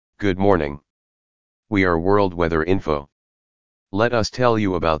Good morning. We are World Weather Info. Let us tell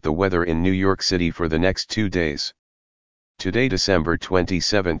you about the weather in New York City for the next 2 days. Today December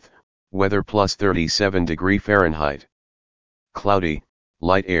 27th, weather plus 37 degree Fahrenheit. Cloudy,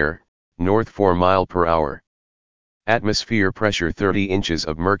 light air, north 4 mile per hour. Atmosphere pressure 30 inches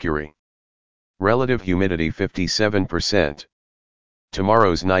of mercury. Relative humidity 57%.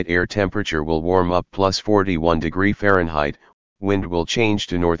 Tomorrow's night air temperature will warm up plus 41 degree Fahrenheit, wind will change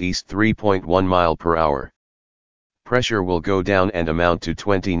to northeast 3.1 mile per hour. Pressure will go down and amount to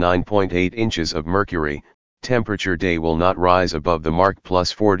 29.8 inches of mercury, temperature day will not rise above the mark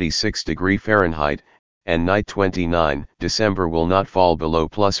plus 46 degree Fahrenheit, and night 29 December will not fall below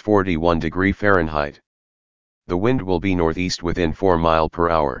plus 41 degree Fahrenheit. The wind will be northeast within 4 mile per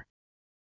hour.